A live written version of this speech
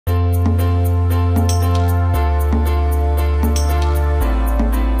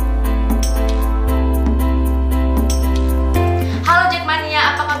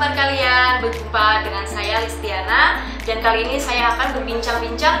Dan kali ini saya akan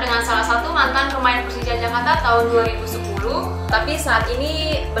berbincang-bincang dengan salah satu mantan pemain Persija Jakarta tahun 2010. Tapi saat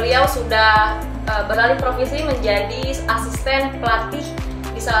ini beliau sudah beralih profesi menjadi asisten pelatih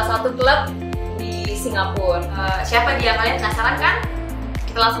di salah satu klub di Singapura. Siapa dia, kalian penasaran kan?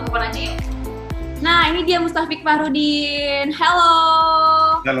 Kita langsung ke aja yuk. Nah, ini dia Mustafic Fahrudin.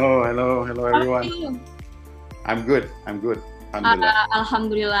 Hello. Hello everyone. I'm good.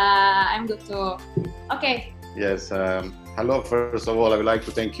 Alhamdulillah, I'm good too. Okay. Yes. Hello. First of all, I would like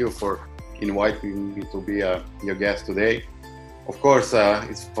to thank you for inviting me to be your guest today. Of course,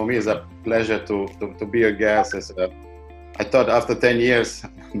 for me it's a pleasure to be your guest. I thought after 10 years,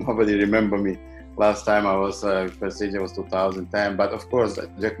 nobody remember me. Last time I was Persija was 2010. But of course,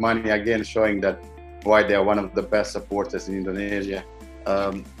 Jackmani again showing that why they are one of the best supporters in Indonesia.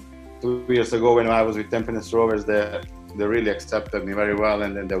 2 years ago when I was with Tampines Rovers, they really accepted me very well,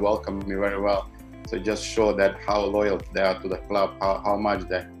 and then they welcomed me very well. So it just showed that how loyal they are to the club, how much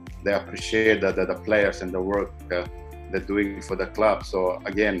they appreciate the players and the work they're doing for the club. So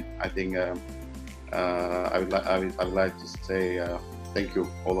again, I think I would like to say thank you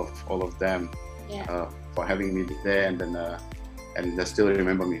all of them for having me there, and they still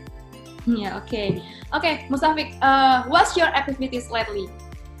remember me. Yeah. Okay, Mustafic, what's your activities lately?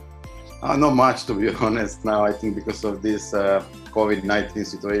 Not much, to be honest. Now I think because of this COVID-19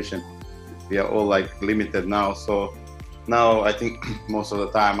 situation, we are all like limited now. So now I think most of the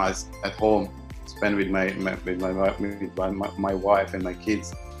time I at home spend with my wife and my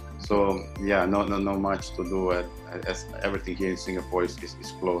kids. So yeah, not much to do. As everything here in Singapore is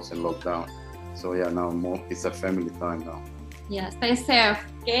closed and locked down. So yeah, now more it's a family time now. Yeah, stay safe,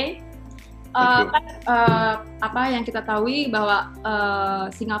 okay? Apa yang kita tahu bahwa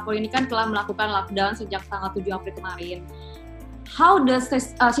Singapura ini kan telah melakukan lockdown sejak tanggal 7 April kemarin. How does the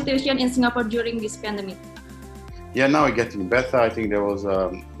situation in Singapore during this pandemic? Yeah, now it's getting better. I think there was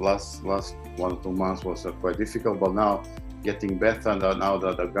last 1 or 2 months was quite difficult, but now getting better. Now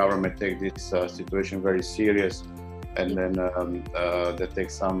that the government take this situation very serious, and then they take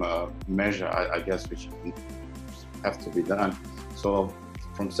some measure, I guess, which have to be done. So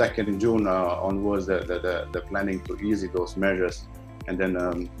from 2nd June onwards, they're planning to ease those measures, and then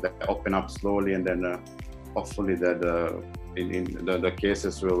they open up slowly, and then hopefully that the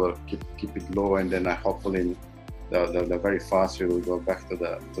cases will keep it low, and then hopefully the very fast we will go back to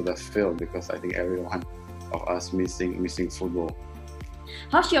the field, because I think everyone of us missing football.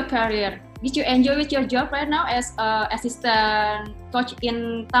 How's your career? Did you enjoy with your job right now as assistant coach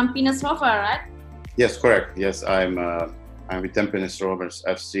in Tampines Rovers, right? Yes, correct. Yes, I'm with Tampines Rovers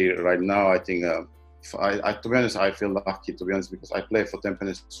FC right now. I think to be honest, I feel lucky, to be honest, because I play for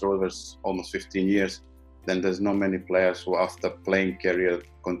Tampines Rovers almost 15 years. Then there's not many players who after playing career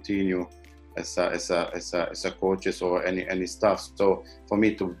continue as a coaches or any staff. So for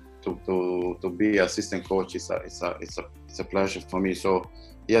me to be assistant coach is a pleasure for me. So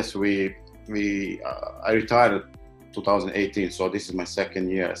yes, I retired 2018. So this is my 2nd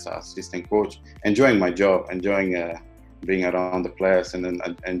year as assistant coach. Enjoying my job, enjoying being around the players, and then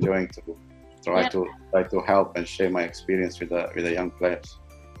enjoying to try to help and share my experience with the young players.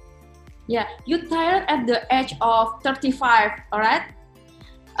 Yeah, you retired at the age of 35, all right?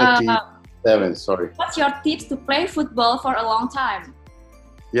 37, sorry. What's your tips to play football for a long time?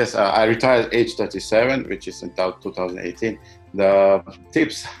 Yes, I retired at age 37, which is in 2018. The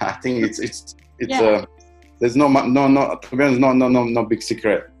tips, I think it's there's no to be honest, no big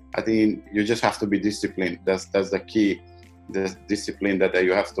secret. I think you just have to be disciplined. That's the key. The discipline that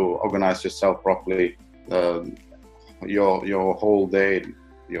you have to organize yourself properly. Your whole day,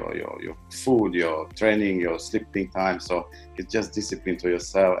 your food, your training, your sleeping time. So it's just discipline to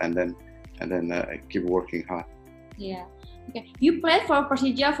yourself, and then keep working hard. Yeah. Okay. You played for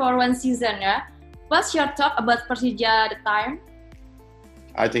Persija for 1 season, yeah? What's your thought about Persija at the time?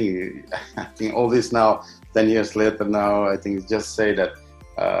 I think all this now, 10 years later now, I think just say that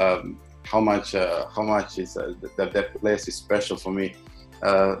how much is that place is special for me.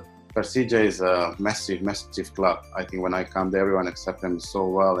 Persija is a massive club. I think when I come there, everyone accepts them so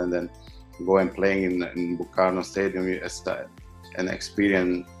well, and then go and playing in Bukarno Stadium as an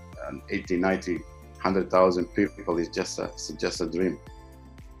experience, 80, 90, 100,000 people is just a dream.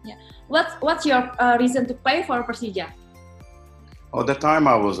 Yeah. What's your reason to play for Persija? At the time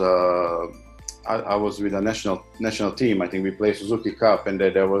I was with a national team. I think we played Suzuki Cup, and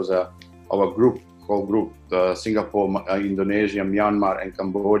there was our whole group, Singapore, Indonesia, Myanmar, and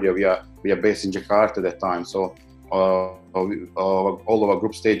Cambodia. We are based in Jakarta at that time. So all of our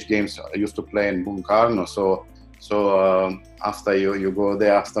group stage games used to play in Bukarno. So after you go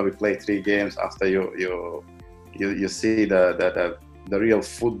there, after we play 3 games, after you you see the real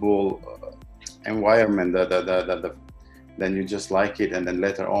football environment, then you just like it, and then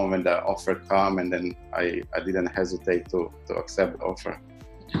later on when the offer come, and then I didn't hesitate to accept the offer.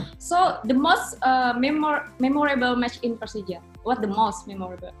 So the most memorable match in Persija, what the most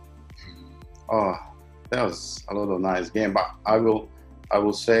memorable? Oh, that was a lot of nice game, but I will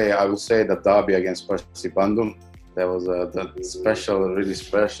say the derby against Persib Bandung. That was the really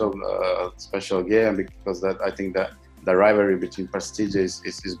special game, because that I think that the rivalry between Persija is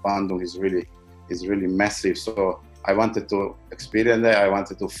Bandung is really massive. So I wanted to experience that, I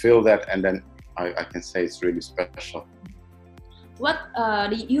wanted to feel that, and then I can say it's really special. What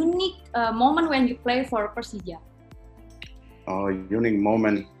the unique moment when you play for Persija? Unique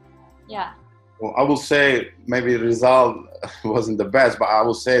moment. Yeah. Well, I will say maybe the result wasn't the best, but I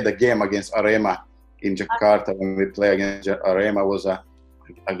will say the game against Arema in Jakarta, when we play against Arema, was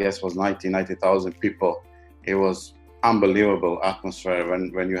I guess was 90,000 people. It was unbelievable atmosphere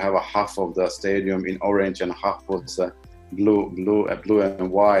when you have a half of the stadium in orange and half was blue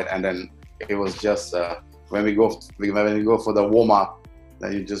and white, and then it was just when we go for the warm up,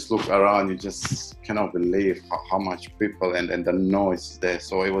 then you just look around, you just cannot believe how much people and the noise there.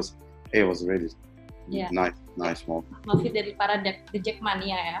 So it was really nice moment. Maafin dari para The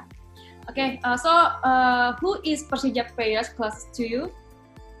Jackmania ya. Okay, so who is Persija players close to you?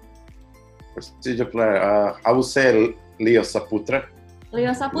 Persija player, I would say Leo Saputra.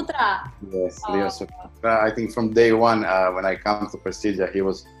 Leo Saputra. Yes, Leo Saputra. I think from day one when I come to Persija, he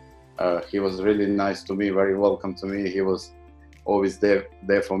was really nice to me, very welcome to me. He was always there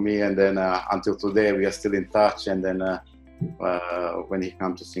for me, and then until today we are still in touch. And then when he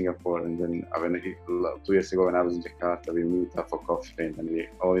came to Singapore, and then 2 years ago when I was in Jakarta, we meet up for coffee, and we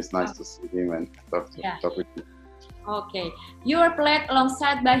always nice to see him and talk with him. Okay, you were played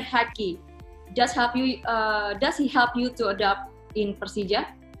alongside by Haki. Does he help you to adapt in Persija?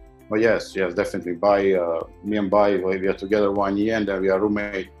 Oh yes, definitely. Me and Bai, we are together 1 year, and then we are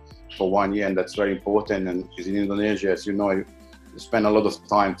roommates for 1 year, and that's very important. And he's in Indonesia, as you know, you spend a lot of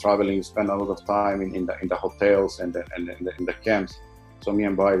time traveling, you spend a lot of time in the hotels and in the camps. So me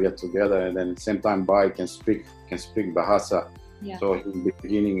and Bai, we are together, and then at the same time Bai can speak Bahasa. Yeah. So in the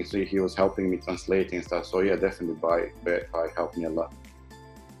beginning, he was helping me translating and stuff. So yeah, definitely Bai helped me a lot.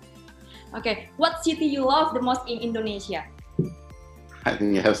 Okay, what city you love the most in Indonesia? I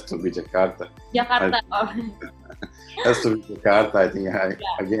think it has to be Jakarta. Jakarta. It has to be Jakarta. I think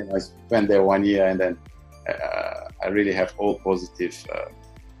I spent there 1 year, and then I really have all positive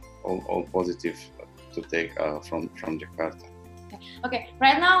to take from Jakarta. Okay,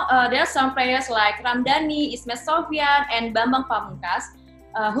 right now there are some players like Ramdhani, Ismet Sofyan, and Bambang Pamungkas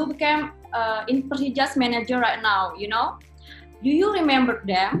who became in Persija's manager right now. You know, do you remember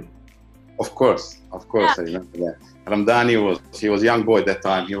them? Of course, I remember that. Ramdhani was a young boy at that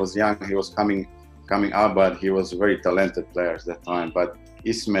time. He was young. He was coming up, but he was a very talented player at that time. But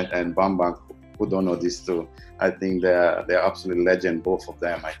Ismet and Bambang, who don't know these two, I think they're absolute legend, both of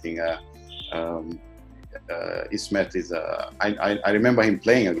them. I think Ismet is. I remember him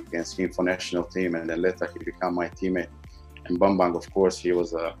playing against him for national team, and then later he became my teammate. And Bambang, of course, he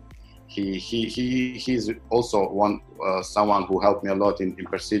was he's also someone who helped me a lot in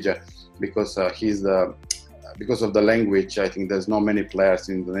Persija, because because of the language. I think there's not many players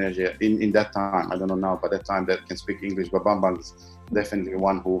in Indonesia in that time. I don't know now, but that time that can speak English. But Bambang is definitely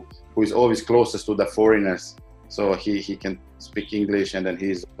one who is always closest to the foreigners. So he can speak English, and then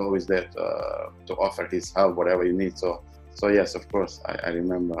he's always there to offer his help, whatever you need. So yes, of course, I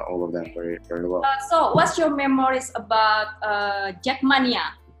remember all of them very, very well. So what's your memories about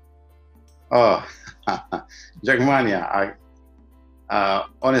Jackmania? Oh, Jackmania.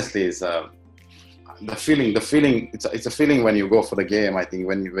 Honestly, it's the feeling. It's a feeling when you go for the game. I think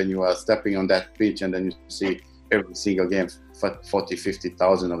when you are stepping on that pitch, and then you see every single game,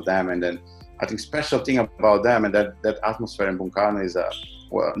 40,000-50,000 of them, and then I think special thing about them and that atmosphere in Bung Karno is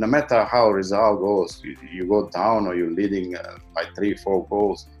well, no matter how result goes, you go down or you're leading by 3-4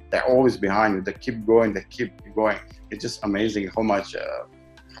 goals, they're always behind you. They keep going. It's just amazing how much the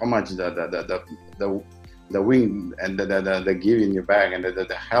wing and the give in your back, and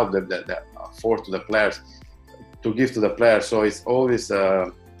the help that afford to the players to give to the players. So it's always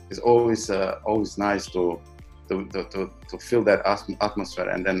nice to feel that atmosphere.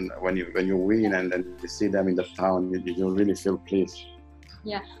 And then when you win and then you see them in the town, you really feel pleased.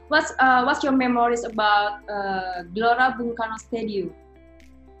 Yeah. What's your memories about Gelora Bung Karno Stadium?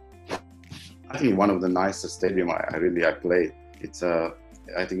 I think one of the nicest stadium I played. It's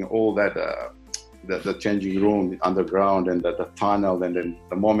I think all that the changing room underground and the tunnel, and then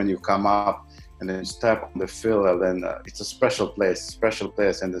the moment you come up and then you step on the field, and it's a special place,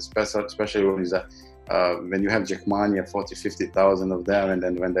 and especially when you have Jackmania, 40-50,000 of them, and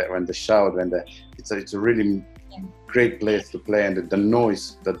then when they shout, it's a really great place to play, and the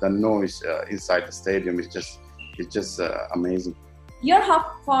noise inside the stadium is just amazing. Your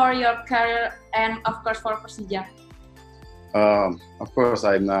hope for your career and of course for Persija. Of course,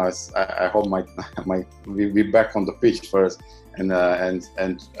 I hope we back on the pitch first, and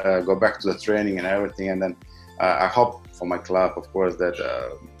go back to the training and everything, and then I hope for my club, of course, that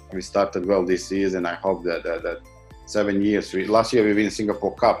we started well this season. I hope that 7 years. Last year we win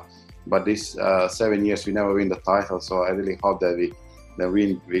Singapore Cup, but this 7 years we never win the title. So I really hope that we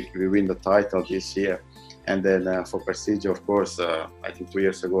win the title this year. And then for Persija, of course, I think 2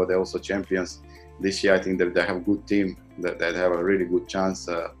 years ago they're also champions. This year I think that they have a good team, that have a really good chance.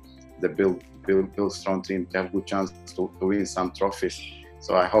 They build strong team, they have good chance to win some trophies.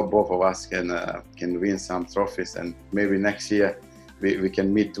 So I hope both of us can win some trophies, and maybe next year we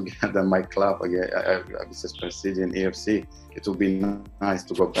can meet together, my club again. This is Persija in AFC. It will be nice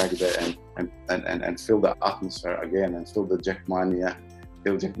to go back there and feel the atmosphere again, and feel the Jackmania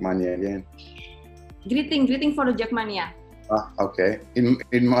again. Greeting for the Jackmania. Okay. In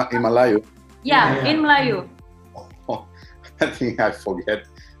Melayu. Yeah, in Melayu. Oh, I think I forget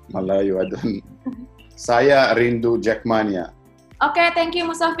Melayu. I don't. Saya rindu Jackmania. Okay, thank you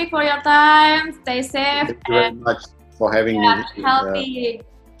Mustafic for your time. Stay safe. Thank you very much for having me. Healthy.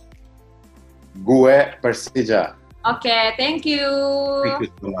 Gue Persija. Okay, thank you. Thank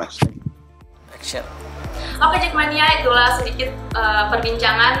you so much. Action. Oke Jackmania, itulah sedikit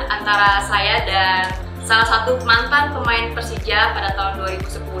perbincangan antara saya dan salah satu mantan pemain Persija pada tahun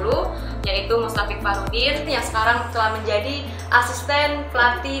 2010, yaitu Mustafic Fahrudin yang sekarang telah menjadi asisten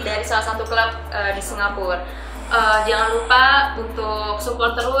pelatih dari salah satu klub di Singapura. Jangan lupa untuk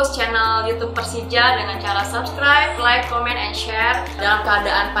support terus channel YouTube Persija dengan cara subscribe, like, comment, and share. Dalam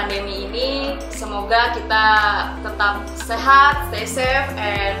keadaan pandemi ini, semoga kita tetap sehat, stay safe,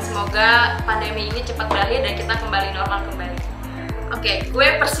 and semoga pandemi ini cepat berakhir dan kita kembali normal kembali. Oke, gue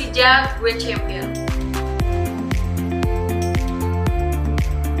Persija, gue champion.